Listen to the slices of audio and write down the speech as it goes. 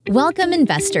Welcome,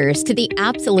 investors, to the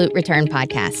Absolute Return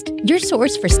Podcast, your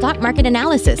source for stock market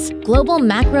analysis, global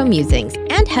macro musings,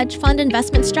 and hedge fund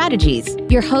investment strategies.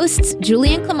 Your hosts,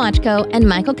 Julian Klimachko and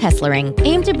Michael Kesslering,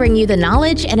 aim to bring you the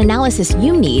knowledge and analysis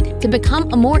you need to become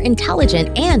a more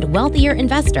intelligent and wealthier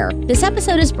investor. This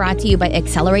episode is brought to you by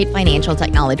Accelerate Financial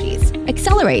Technologies.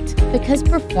 Accelerate, because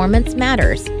performance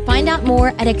matters. Find out more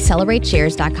at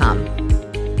accelerateshares.com.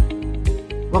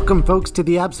 Welcome, folks, to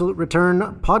the Absolute Return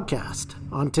Podcast.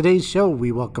 On today's show,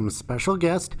 we welcome special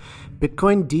guest,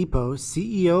 Bitcoin Depot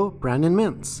CEO Brandon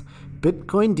Mintz.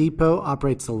 Bitcoin Depot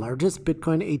operates the largest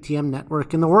Bitcoin ATM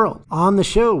network in the world. On the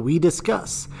show, we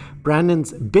discuss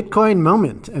Brandon's Bitcoin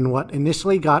moment and what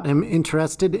initially got him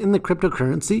interested in the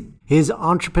cryptocurrency, his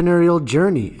entrepreneurial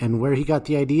journey and where he got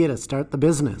the idea to start the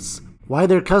business, why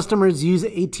their customers use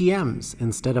ATMs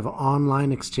instead of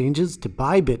online exchanges to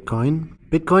buy Bitcoin,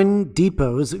 Bitcoin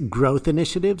Depot's growth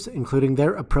initiatives, including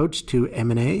their approach to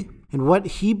M&A, and what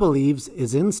he believes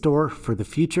is in store for the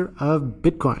future of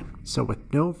Bitcoin. So with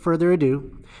no further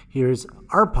ado, here's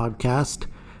our podcast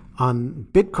on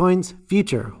Bitcoin's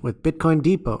future with Bitcoin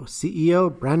Depot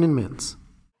CEO Brandon Mintz.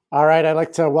 All right, I'd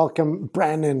like to welcome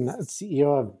Brandon,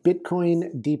 CEO of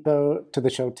Bitcoin Depot, to the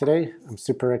show today. I'm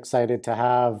super excited to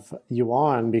have you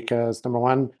on because, number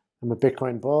one, I'm a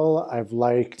Bitcoin bull. I've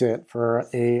liked it for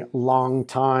a long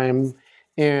time.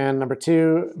 And number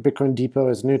two, Bitcoin Depot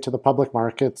is new to the public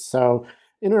markets. So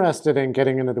interested in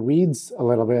getting into the weeds a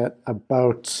little bit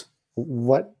about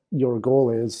what your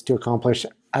goal is to accomplish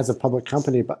as a public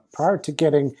company. But prior to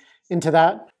getting into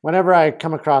that, whenever I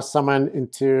come across someone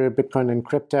into Bitcoin and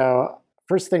crypto,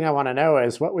 first thing I want to know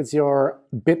is, what was your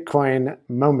Bitcoin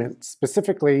moment?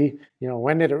 Specifically,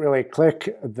 when did it really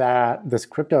click that this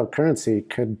cryptocurrency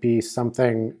could be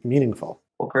something meaningful?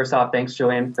 Well, first off, thanks,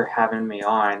 Julian, for having me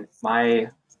on. My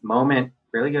moment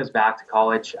really goes back to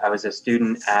college. I was a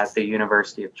student at the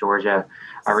University of Georgia.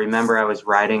 I remember I was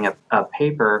writing a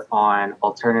paper on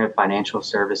alternative financial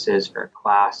services for a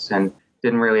class and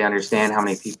didn't really understand how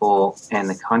many people in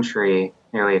the country,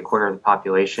 nearly a quarter of the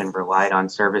population, relied on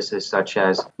services such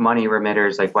as money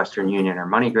remitters like Western Union or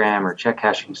MoneyGram or check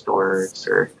cashing stores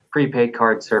or prepaid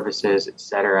card services,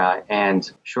 etc.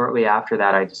 And shortly after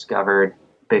that, I discovered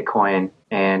Bitcoin,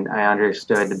 and I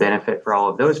understood the benefit for all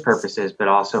of those purposes, but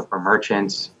also for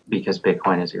merchants because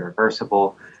Bitcoin is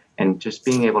irreversible, and just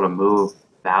being able to move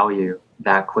value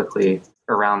that quickly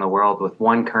around the world with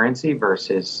one currency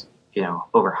versus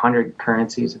over 100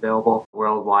 currencies available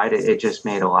worldwide, it just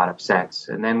made a lot of sense.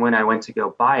 And then when I went to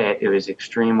go buy it, it was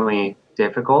extremely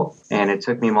difficult and it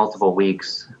took me multiple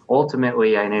weeks.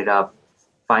 Ultimately, I ended up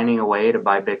finding a way to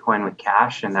buy Bitcoin with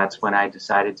cash, and that's when I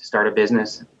decided to start a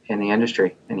business in the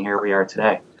industry. And here we are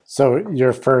today. So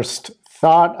your first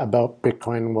thought about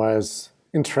Bitcoin was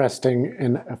interesting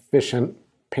and efficient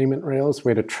payment rails,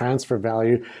 way to transfer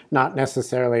value, not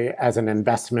necessarily as an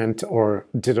investment or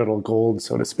digital gold,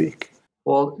 so to speak.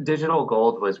 Well, digital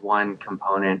gold was one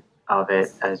component of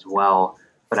it as well.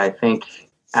 But I think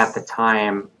at the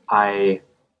time, I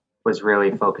was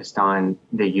really focused on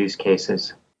the use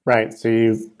cases. Right. So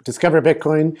you discover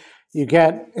Bitcoin, you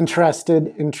get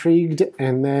interested, intrigued,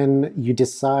 and then you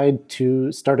decide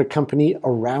to start a company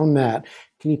around that.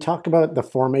 Can you talk about the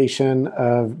formation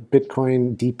of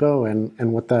Bitcoin Depot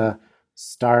and what the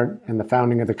start and the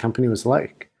founding of the company was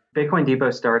like? Bitcoin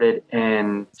Depot started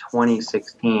in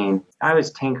 2016. I was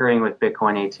tinkering with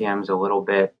Bitcoin ATMs a little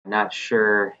bit, not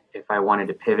sure if I wanted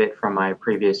to pivot from my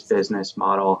previous business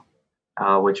model,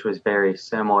 which was very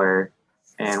similar.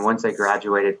 And once I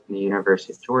graduated from the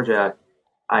University of Georgia,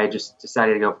 I just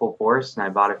decided to go full force, and I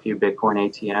bought a few Bitcoin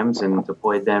ATMs and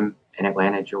deployed them in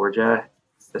Atlanta, Georgia,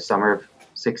 the summer of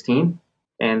 16,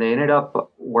 and they ended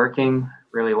up working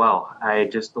really well. I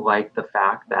just liked the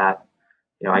fact that,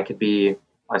 I could be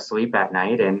asleep at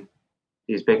night and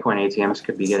these Bitcoin ATMs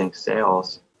could be getting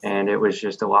sales. And it was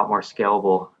just a lot more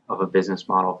scalable of a business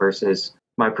model versus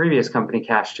my previous company,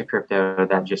 Cash to Crypto,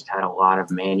 that just had a lot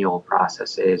of manual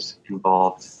processes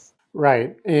involved.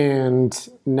 Right. And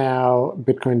now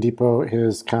Bitcoin Depot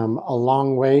has come a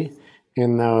long way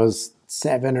in those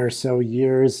 7 or so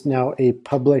years, now a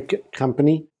public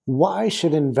company. Why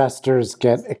should investors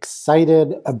get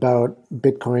excited about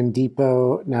Bitcoin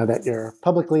Depot now that you're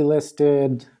publicly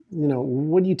listed?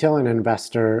 What do you tell an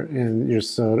investor in your,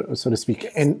 so to speak,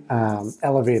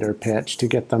 elevator pitch to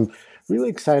get them really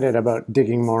excited about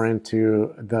digging more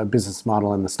into the business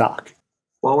model and the stock?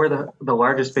 Well, we're the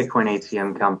largest Bitcoin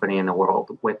ATM company in the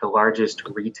world with the largest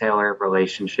retailer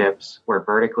relationships. We're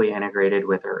vertically integrated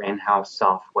with our in-house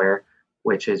software,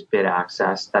 which is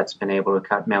BitAccess, that's been able to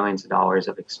cut millions of dollars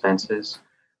of expenses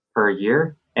per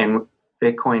year. And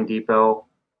Bitcoin Depot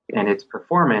and its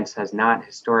performance has not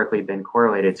historically been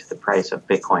correlated to the price of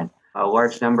Bitcoin. A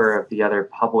large number of the other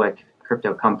public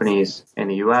crypto companies in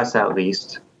the US, at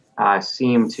least,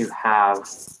 seem to have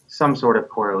some sort of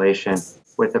correlation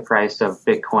with the price of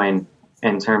Bitcoin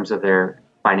in terms of their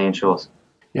financials.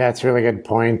 Yeah, it's a really good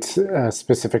point.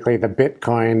 Specifically, the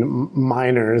Bitcoin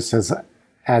miners,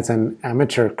 as an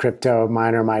amateur crypto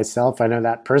miner myself, I know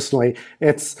that personally.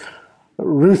 It's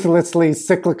ruthlessly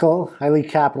cyclical, highly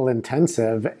capital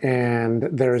intensive, and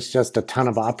there's just a ton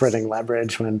of operating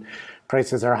leverage. When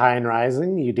prices are high and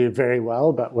rising, you do very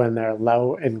well, but when they're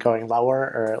low and going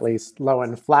lower, or at least low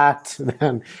and flat,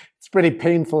 then it's a pretty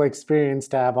painful experience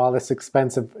to have all this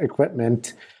expensive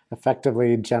equipment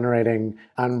effectively generating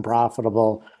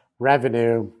unprofitable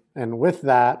revenue. And with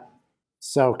that,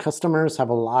 so customers have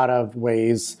a lot of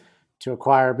ways to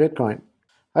acquire Bitcoin.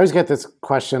 I always get this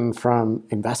question from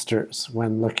investors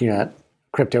when looking at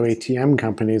crypto ATM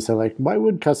companies. They're like, why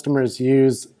would customers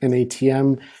use an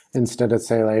ATM instead of,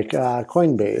 say, like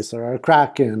Coinbase or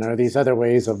Kraken or these other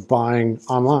ways of buying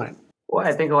online? Well,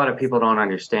 I think a lot of people don't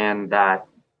understand that.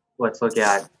 Let's look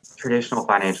at traditional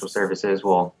financial services.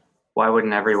 Well, why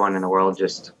wouldn't everyone in the world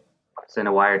just send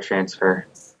a wire transfer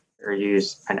or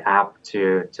use an app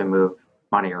to move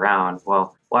money around?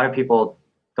 Well, a lot of people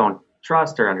don't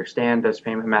trust or understand those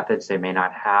payment methods. They may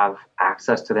not have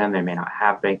access to them. They may not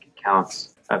have bank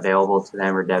accounts available to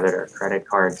them or debit or credit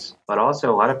cards. But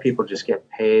also a lot of people just get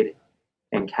paid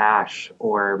in cash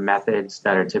or methods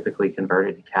that are typically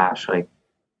converted to cash, like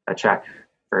a check,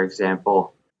 for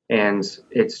example. And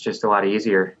it's just a lot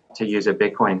easier to use a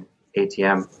Bitcoin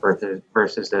ATM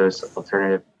versus those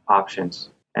alternative options.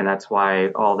 And that's why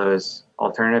all those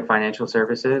alternative financial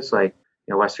services like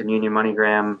Western Union,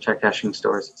 MoneyGram, check cashing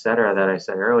stores, et cetera, that I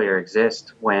said earlier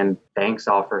exist when banks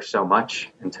offer so much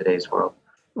in today's world.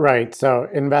 Right. So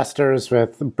investors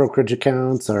with brokerage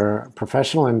accounts or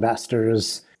professional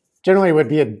investors generally would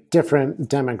be a different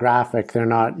demographic. They're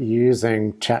not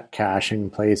using check cashing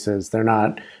places. They're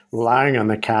not relying on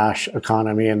the cash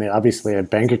economy, and they obviously have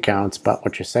bank accounts. But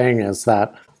what you're saying is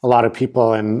that a lot of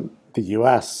people in the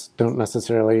US don't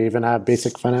necessarily even have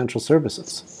basic financial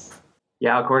services.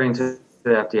 Yeah, according to the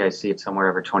FDIC, it's somewhere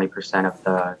over 20% of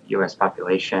the U.S.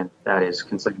 population that is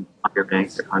considered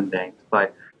underbanked or unbanked.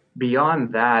 But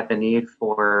beyond that, the need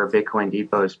for Bitcoin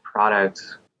Depot's product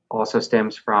also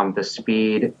stems from the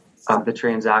speed of the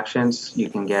transactions. You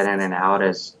can get in and out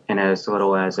in as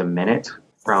little as a minute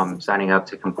from signing up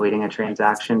to completing a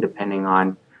transaction, depending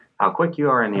on how quick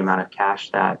you are and the amount of cash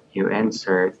that you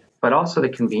insert, but also the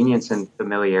convenience and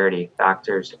familiarity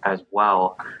factors as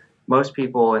well. Most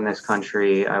people in this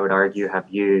country, I would argue, have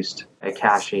used a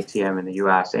cash ATM in the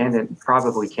US and in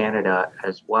probably Canada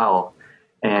as well.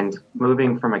 And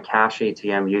moving from a cash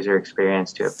ATM user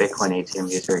experience to a Bitcoin ATM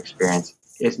user experience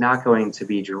is not going to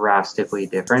be drastically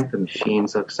different. The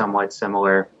machines look somewhat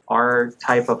similar. Our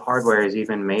type of hardware is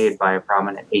even made by a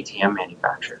prominent ATM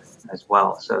manufacturer as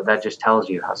well. So that just tells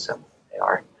you how similar they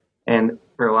are. And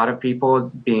for a lot of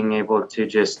people, being able to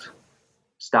just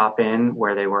stop in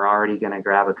where they were already going to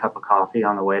grab a cup of coffee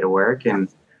on the way to work and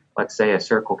let's say a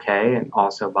Circle K and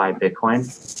also buy Bitcoin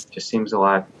just seems a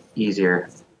lot easier.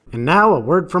 And now a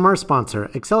word from our sponsor,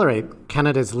 Accelerate,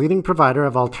 Canada's leading provider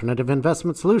of alternative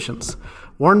investment solutions.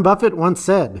 Warren Buffett once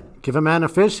said, "Give a man a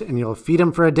fish and you'll feed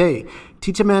him for a day.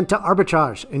 Teach a man to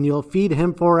arbitrage and you'll feed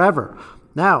him forever."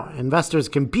 Now, investors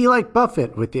can be like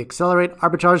Buffett with the Accelerate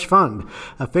Arbitrage Fund,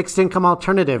 a fixed income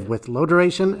alternative with low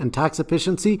duration and tax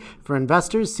efficiency for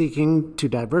investors seeking to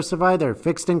diversify their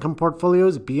fixed income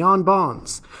portfolios beyond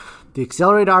bonds. The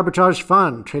Accelerate Arbitrage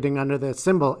Fund, trading under the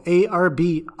symbol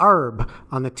ARB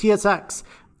on the TSX,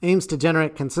 aims to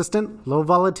generate consistent, low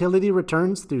volatility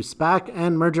returns through SPAC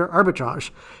and merger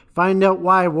arbitrage. Find out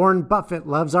why Warren Buffett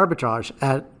loves arbitrage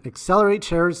at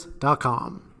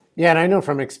accelerateshares.com. Yeah, and I know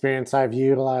from experience I've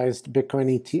utilized Bitcoin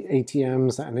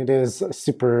ATMs, and it is a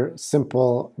super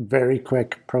simple, very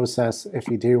quick process if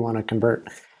you do want to convert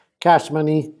cash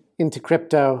money into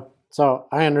crypto. So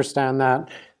I understand that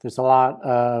there's a lot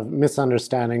of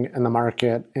misunderstanding in the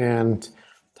market, and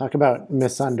talk about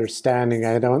misunderstanding.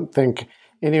 I don't think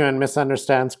anyone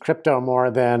misunderstands crypto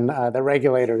more than the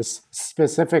regulators.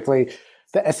 Specifically,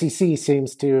 the SEC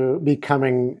seems to be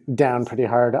coming down pretty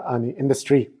hard on the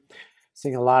industry.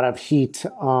 Seeing a lot of heat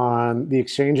on the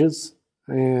exchanges.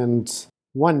 And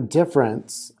one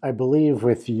difference, I believe,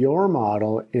 with your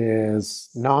model is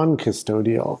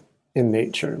non-custodial in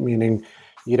nature, meaning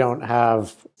you don't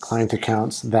have client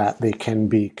accounts that they can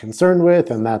be concerned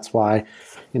with, and that's why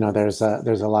there's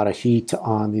a lot of heat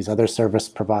on these other service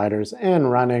providers and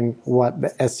running what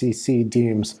the SEC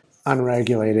deems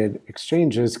unregulated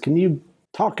exchanges. Can you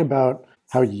talk about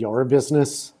how your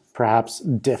business perhaps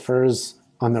differs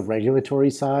on the regulatory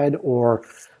side, or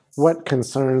what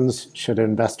concerns should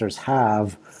investors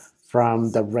have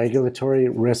from the regulatory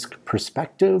risk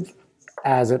perspective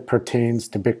as it pertains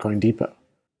to Bitcoin Depot?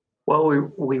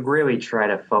 Well, we really try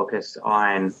to focus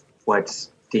on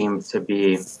what's deemed to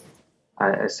be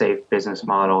a safe business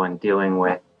model and dealing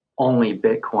with only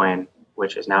Bitcoin,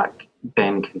 which has not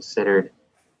been considered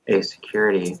a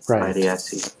security by the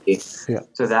SEC. Yeah.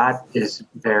 So that is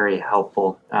very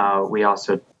helpful. We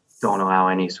also don't allow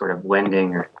any sort of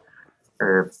lending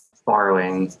or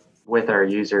borrowing with our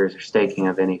users or staking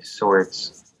of any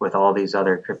sorts with all these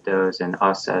other cryptos and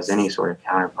us as any sort of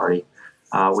counterparty.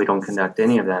 We don't conduct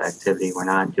any of that activity. We're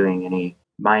not doing any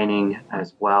mining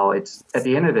as well. It's at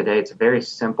the end of the day, it's a very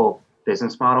simple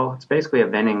business model. It's basically a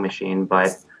vending machine,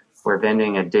 but we're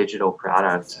vending a digital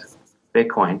product,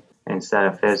 Bitcoin, instead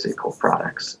of physical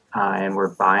products. And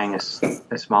we're buying a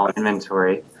small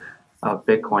inventory of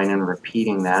Bitcoin and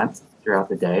repeating that throughout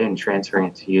the day and transferring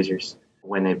it to users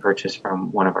when they purchase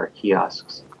from one of our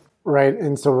kiosks. Right.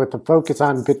 And so with the focus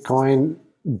on Bitcoin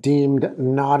deemed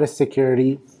not a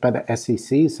security by the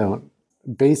SEC, so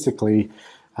basically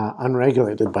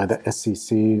unregulated by the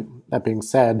SEC, that being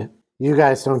said, you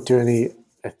guys don't do any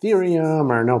Ethereum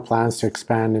or no plans to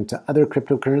expand into other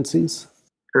cryptocurrencies?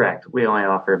 Correct. We only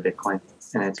offer Bitcoin,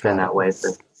 and it's been that way for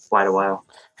quite a while.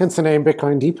 Hence the name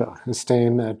Bitcoin Depot,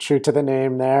 staying true to the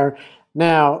name there.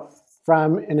 Now,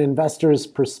 from an investor's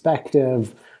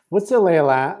perspective, what's the lay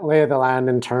of the land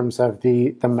in terms of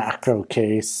the macro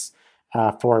case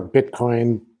for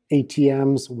Bitcoin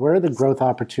ATMs? Where are the growth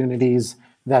opportunities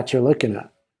that you're looking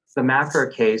at? The macro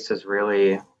case is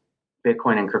really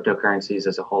Bitcoin and cryptocurrencies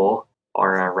as a whole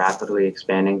are a rapidly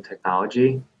expanding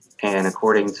technology. And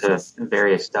according to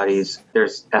various studies,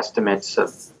 there's estimates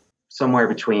of somewhere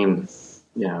between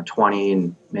 20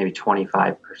 and maybe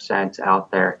 25%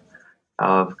 out there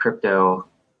of crypto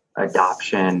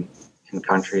adoption in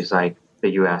countries like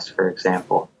the US, for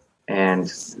example. And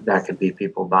that could be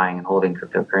people buying and holding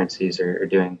cryptocurrencies or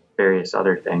doing various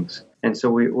other things. And so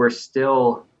we're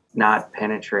still not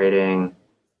penetrating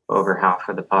over half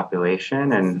of the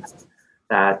population. And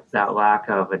that lack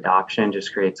of adoption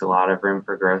just creates a lot of room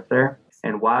for growth there.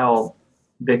 And while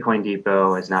Bitcoin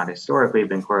Depot has not historically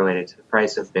been correlated to the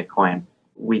price of Bitcoin,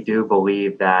 we do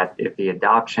believe that if the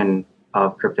adoption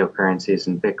of cryptocurrencies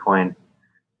and Bitcoin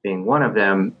being one of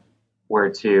them were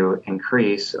to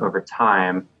increase over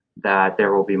time, that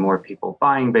there will be more people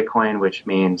buying Bitcoin, which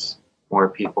means more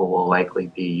people will likely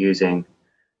be using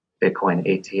Bitcoin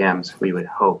ATMs, we would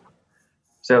hope.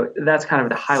 So that's kind of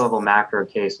the high-level macro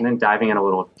case. And then diving in a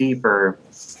little deeper,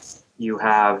 you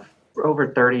have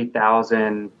over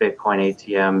 30,000 Bitcoin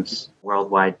ATMs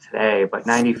worldwide today, but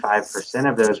 95%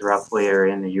 of those roughly are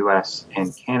in the US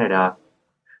and Canada.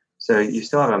 So you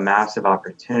still have a massive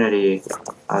opportunity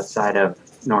outside of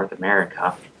North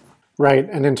America. Right.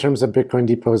 And in terms of Bitcoin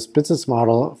Depot's business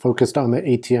model focused on the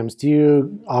ATMs, do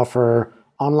you offer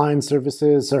online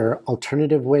services or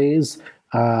alternative ways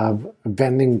of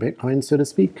vending Bitcoin, so to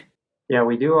speak? Yeah,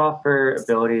 we do offer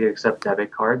ability to accept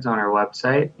debit cards on our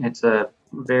website. It's a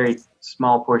very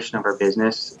small portion of our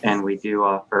business, and we do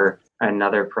offer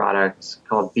another product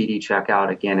called BD Checkout.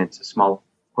 Again, it's a small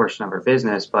portion of our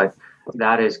business, but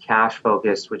that is cash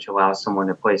focused, which allows someone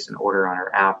to place an order on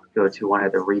our app, go to one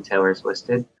of the retailers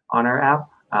listed on our app,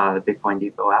 the Bitcoin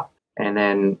Depot app, and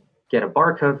then get a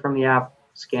barcode from the app,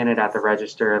 scan it at the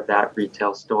register of that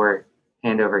retail store,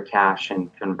 hand over cash,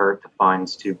 and convert the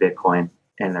funds to Bitcoin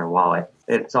in their wallet.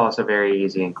 It's also very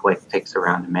easy and quick. It takes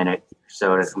around a minute or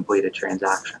so to complete a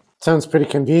transaction. Sounds pretty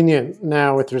convenient.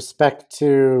 Now, with respect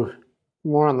to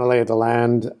more on the lay of the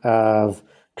land of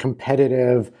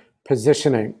competitive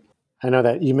positioning, I know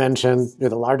that you mentioned you're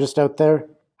the largest out there.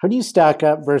 How do you stack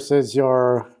up versus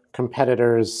your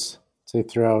competitors, say,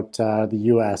 throughout the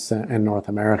US and North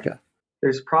America?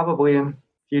 There's probably a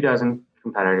few dozen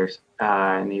competitors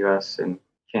in the US and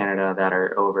Canada that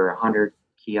are over 100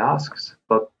 kiosks,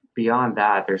 but beyond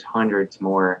that, there's hundreds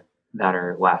more that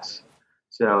are less.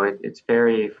 So it's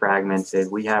very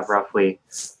fragmented. We have roughly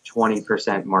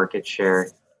 20% market share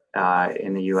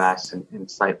in the US and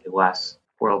slightly less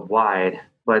worldwide,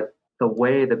 but the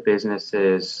way the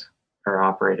businesses are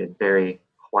operated vary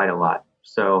quite a lot.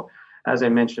 So as I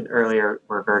mentioned earlier,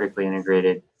 we're vertically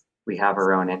integrated. We have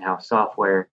our own in-house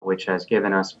software, which has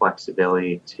given us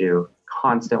flexibility to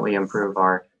constantly improve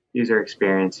our user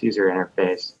experience, user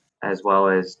interface, as well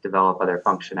as develop other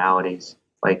functionalities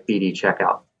like BD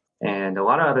Checkout. And a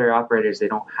lot of other operators, they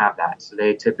don't have that. So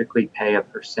they typically pay a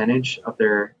percentage of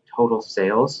their total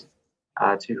sales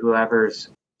to whoever's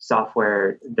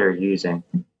software they're using.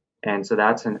 And so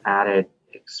that's an added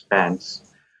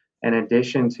expense. In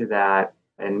addition to that,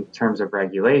 in terms of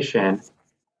regulation,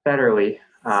 federally,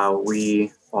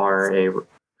 we are a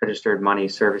registered money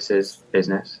services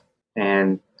business.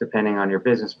 And depending on your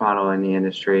business model in the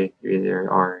industry, you either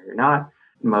are or you're not.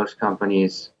 Most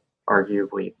companies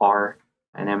arguably are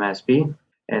an MSB.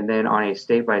 And then on a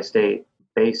state by state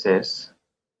basis,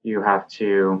 you have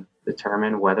to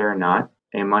determine whether or not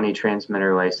a money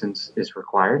transmitter license is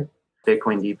required.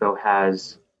 Bitcoin Depot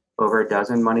has over a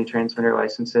dozen money transmitter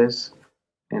licenses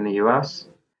in the US.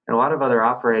 And a lot of other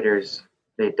operators,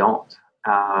 they don't.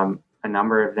 A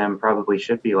number of them probably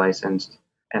should be licensed,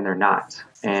 and they're not.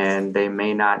 And they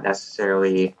may not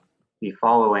necessarily be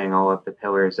following all of the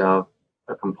pillars of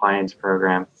a compliance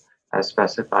program as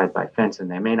specified by FinCEN.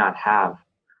 They may not have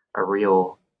a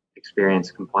real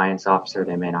experienced compliance officer.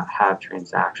 They may not have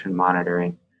transaction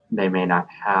monitoring. They may not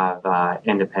have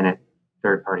independent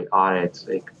third-party audits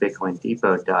like Bitcoin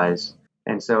Depot does.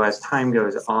 And so as time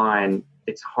goes on,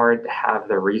 it's hard to have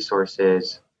the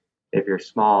resources, if you're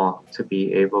small, to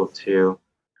be able to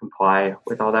comply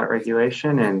with all that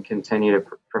regulation and continue to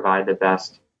provide the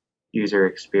best user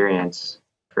experience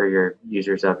for your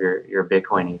users of your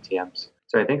Bitcoin ATMs.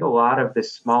 So I think a lot of the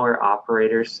smaller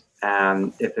operators,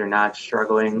 if they're not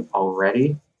struggling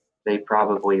already, they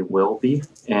probably will be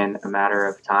in a matter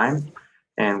of time.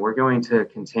 And we're going to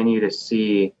continue to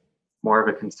see more of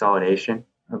a consolidation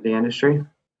of the industry.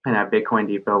 And at Bitcoin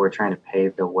Depot, we're trying to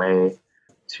pave the way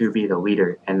to be the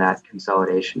leader in that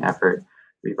consolidation effort.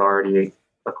 We've already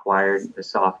acquired the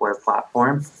software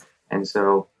platform. And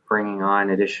so bringing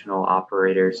on additional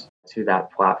operators to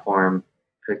that platform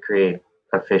could create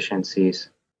efficiencies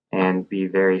and be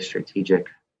very strategic.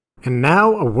 And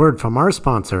now a word from our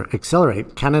sponsor,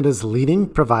 Accelerate, Canada's leading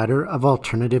provider of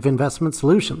alternative investment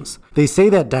solutions. They say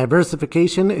that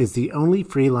diversification is the only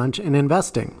free lunch in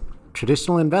investing.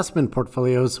 Traditional investment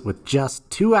portfolios with just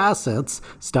two assets,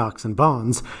 stocks and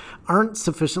bonds, aren't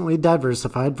sufficiently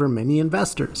diversified for many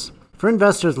investors. For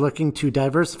investors looking to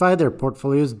diversify their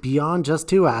portfolios beyond just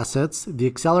two assets, the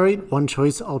Accelerate One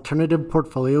Choice Alternative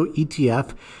Portfolio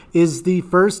ETF is the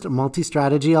first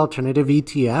multi-strategy alternative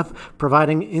ETF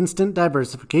providing instant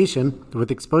diversification with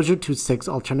exposure to 6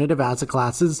 alternative asset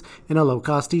classes in a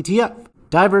low-cost ETF.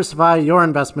 Diversify your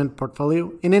investment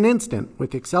portfolio in an instant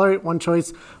with Accelerate One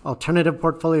Choice Alternative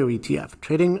Portfolio ETF,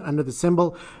 trading under the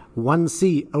symbol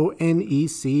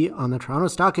 1CONEC on the Toronto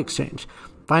Stock Exchange.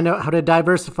 Find out how to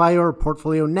diversify your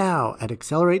portfolio now at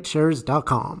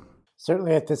accelerateshares.com.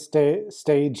 Certainly at this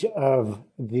stage of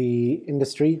the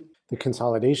industry, the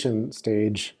consolidation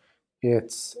stage,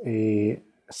 it's a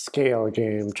scale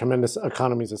game, tremendous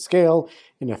economies of scale,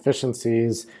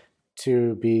 inefficiencies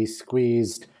to be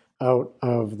squeezed out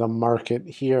of the market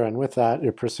here. And with that,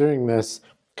 you're pursuing this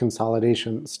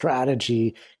consolidation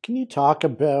strategy. Can you talk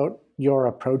about your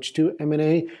approach to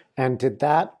M&A, and did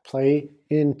that play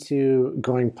into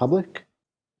going public?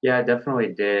 Yeah, it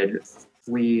definitely did.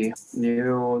 We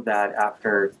knew that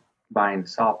after buying the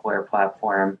software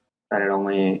platform that it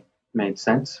only made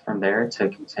sense from there to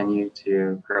continue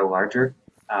to grow larger,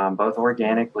 both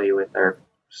organically with our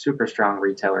super strong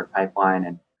retailer pipeline,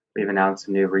 and we've announced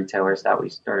some new retailers that we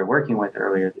started working with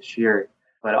earlier this year,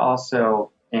 but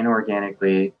also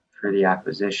inorganically through the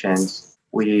acquisitions.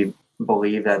 We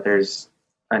believe that there's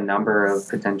a number of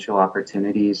potential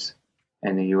opportunities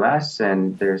in the US,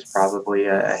 and there's probably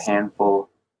a handful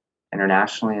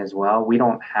internationally as well. We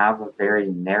don't have a very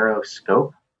narrow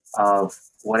scope of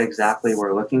what exactly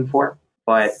we're looking for,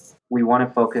 but we want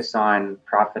to focus on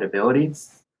profitability.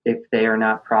 If they are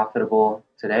not profitable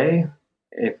today,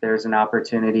 if there's an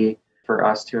opportunity for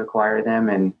us to acquire them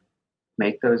and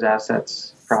make those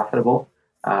assets profitable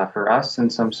for us in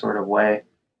some sort of way,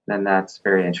 then that's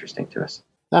very interesting to us.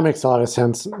 That makes a lot of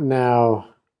sense. Now,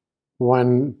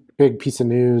 one big piece of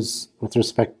news with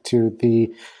respect to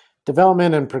the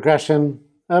development and progression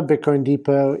of Bitcoin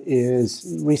Depot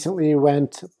is recently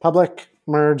went public,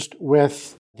 merged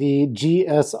with the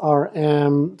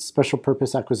GSRM Special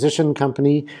Purpose Acquisition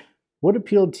Company. What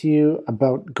appealed to you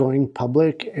about going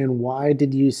public, and why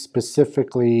did you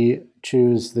specifically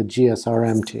choose the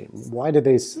GSRM team? Why did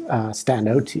they stand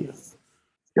out to you?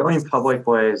 Going public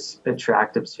was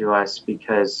attractive to us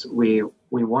because we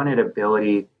wanted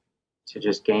ability to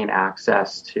just gain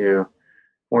access to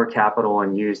more capital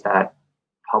and use that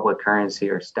public currency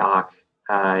or stock.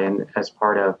 And as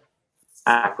part of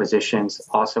acquisitions,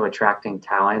 also attracting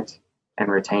talent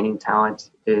and retaining talent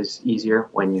is easier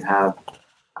when you have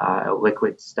a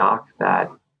liquid stock that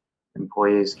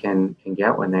employees can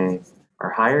get when they are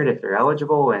hired if they're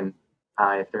eligible. And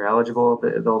if they're eligible,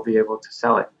 they'll be able to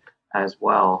sell it as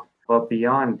well. But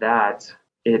beyond that,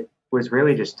 it was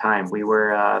really just time. We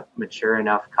were a mature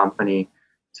enough company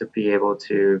to be able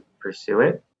to pursue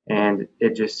it. And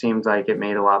it just seemed like it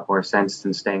made a lot more sense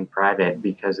than staying private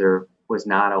because there was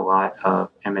not a lot of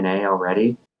M&A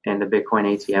already in the Bitcoin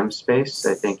ATM space.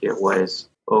 I think it was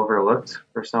overlooked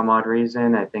for some odd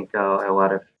reason. I think a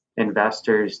lot of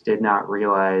investors did not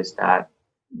realize that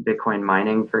Bitcoin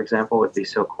mining, for example, would be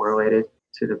so correlated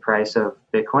to the price of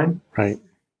Bitcoin. Right.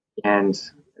 And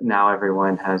now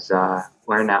everyone has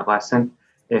learned that lesson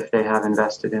if they have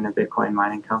invested in a Bitcoin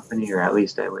mining company, or at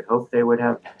least I would hope they would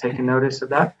have taken notice of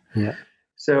that. Yeah.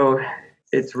 So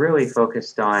it's really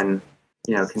focused on,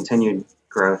 continued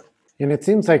growth. And it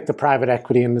seems like the private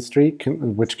equity industry,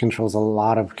 which controls a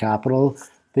lot of capital,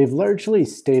 they've largely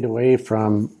stayed away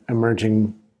from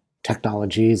emerging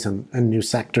technologies and new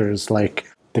sectors like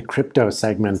the crypto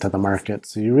segment of the market.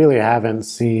 So you really haven't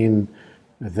seen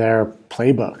their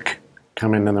playbook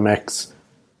come into the mix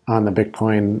on the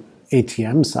Bitcoin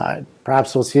ATM side.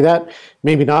 Perhaps we'll see that,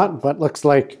 maybe not, but looks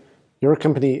like your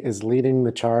company is leading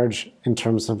the charge in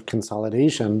terms of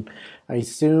consolidation. I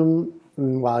assume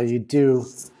while you do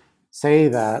say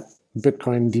that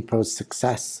Bitcoin Depot's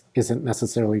success isn't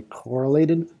necessarily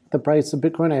correlated with the price of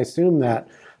Bitcoin, I assume that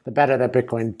the better that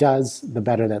Bitcoin does, the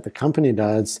better that the company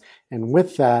does. And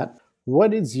with that,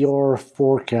 what is your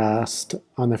forecast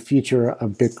on the future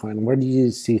of Bitcoin? Where do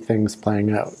you see things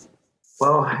playing out?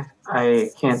 Well, I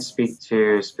can't speak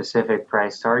to specific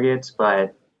price targets,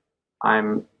 but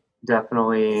I'm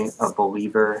definitely a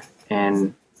believer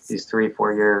in these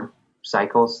 3-4 year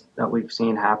cycles that we've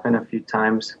seen happen a few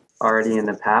times already in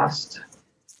the past.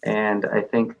 And I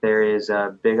think there is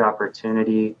a big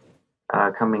opportunity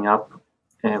coming up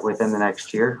within the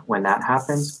next year when that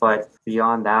happens. But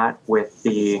beyond that, with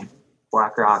the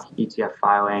BlackRock ETF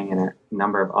filing and a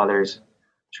number of others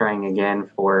trying again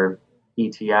for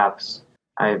ETFs,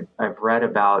 I've read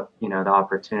about the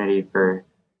opportunity for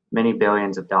many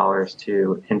billions of dollars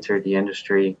to enter the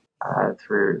industry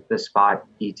through the spot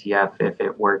ETF if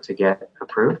it were to get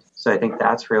approved. So I think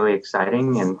that's really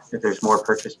exciting, and if there's more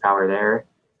purchase power there,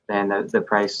 then the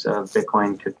price of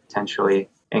Bitcoin could potentially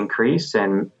increase,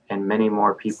 and many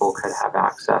more people could have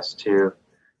access to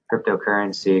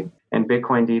cryptocurrency. And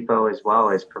Bitcoin Depot as well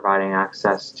is providing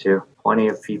access to plenty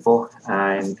of people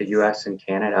in the US and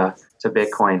Canada to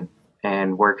Bitcoin.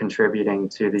 And we're contributing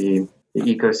to the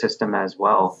ecosystem as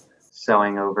well,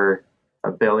 selling over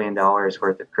 $1 billion worth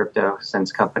of crypto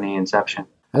since company inception.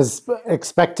 As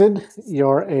expected,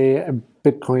 you're a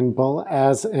Bitcoin bull,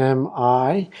 as am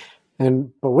I.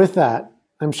 But with that,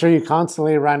 I'm sure you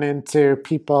constantly run into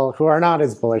people who are not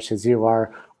as bullish as you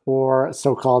are, or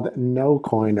so-called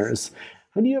no-coiners.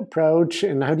 How do you approach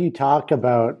and how do you talk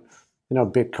about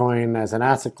Bitcoin as an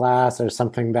asset class or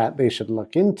something that they should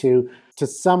look into to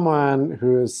someone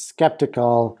who is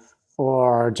skeptical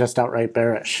or just outright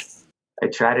bearish? I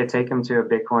try to take them to a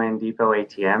Bitcoin Depot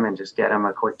ATM and just get them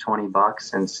a quick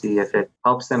 $20 and see if it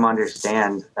helps them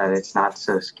understand that it's not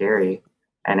so scary.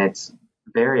 And it's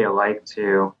very alike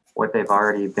to what they've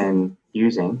already been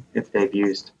using. If they've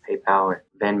used PayPal or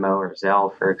Venmo or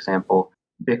Zelle, for example,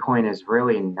 Bitcoin is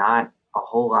really not a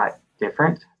whole lot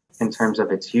different in terms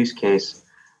of its use case.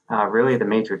 Really, the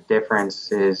major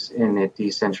difference is in the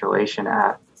decentralization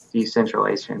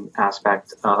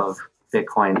aspect of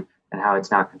Bitcoin and how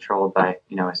it's not controlled by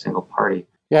a single party.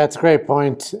 Yeah, it's a great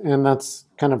point, and that's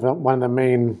kind of one of the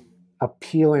main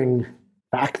appealing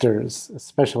factors,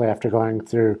 especially after going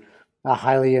through a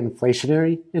highly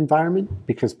inflationary environment,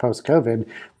 because post-COVID,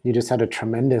 you just had a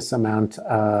tremendous amount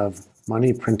of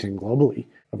money printing globally,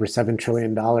 over $7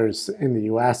 trillion in the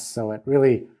US. So it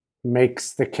really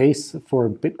makes the case for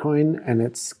Bitcoin and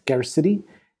its scarcity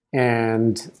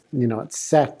and its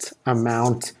set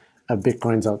amount of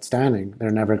Bitcoins outstanding. They're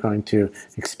never going to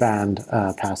expand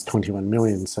past 21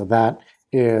 million. So that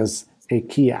is a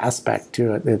key aspect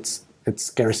to it. It's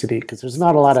scarcity, because there's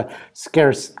not a lot of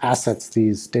scarce assets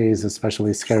these days,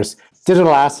 especially scarce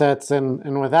digital assets.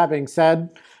 And with that being said,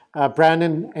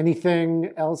 Brandon,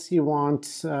 anything else you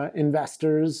want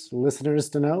investors, listeners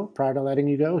to know prior to letting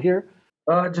you go here?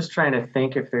 Just trying to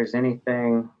think if there's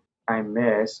anything I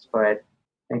missed, but I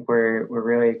think we're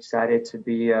really excited to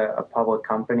be a public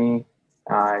company.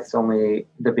 It's only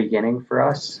the beginning for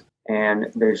us,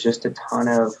 and there's just a ton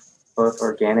of both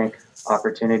organic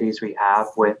opportunities we have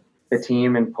with the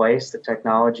team in place, the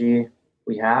technology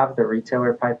we have, the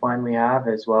retailer pipeline we have,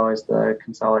 as well as the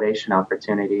consolidation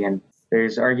opportunity. And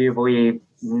there's arguably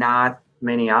not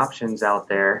many options out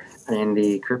there in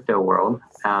the crypto world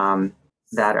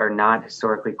that are not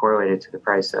historically correlated to the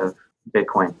price of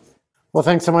Bitcoin. Well,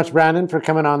 thanks so much, Brandon, for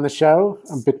coming on the show.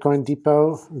 Bitcoin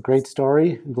Depot, great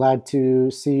story. Glad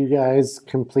to see you guys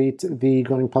complete the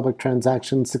going public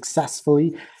transaction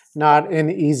successfully. Not an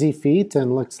easy feat,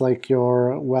 and looks like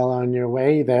you're well on your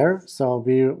way there. So I'll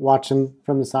be watching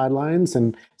from the sidelines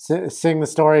and seeing the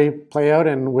story play out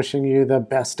and wishing you the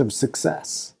best of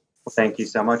success. Well, thank you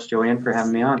so much, Julian, for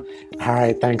having me on. All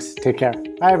right, thanks. Take care.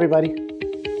 Bye, everybody.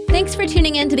 Thanks for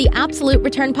tuning in to the Absolute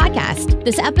Return Podcast.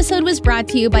 This episode was brought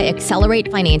to you by Accelerate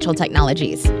Financial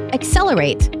Technologies.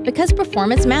 Accelerate, because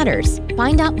performance matters.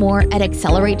 Find out more at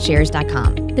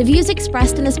accelerateshares.com. The views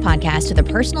expressed in this podcast are the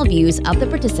personal views of the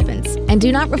participants and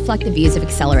do not reflect the views of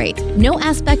Accelerate. No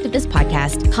aspect of this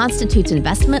podcast constitutes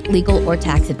investment, legal, or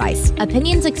tax advice.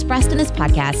 Opinions expressed in this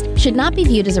podcast should not be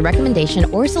viewed as a recommendation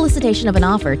or solicitation of an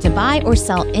offer to buy or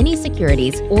sell any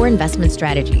securities or investment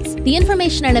strategies. The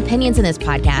information and opinions in this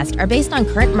podcast are based on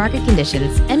current market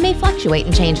conditions and may fluctuate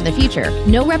and change in the future.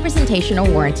 No representation or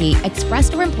warranty,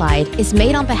 expressed or implied, is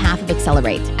made on behalf of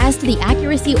Accelerate as to the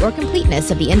accuracy or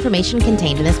completeness of the information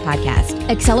contained in this podcast.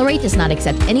 Accelerate does not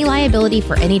accept any liability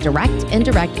for any direct,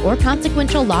 indirect, or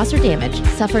consequential loss or damage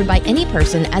suffered by any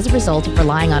person as a result of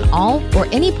relying on all or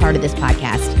any part of this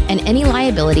podcast, and any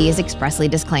liability is expressly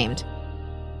disclaimed.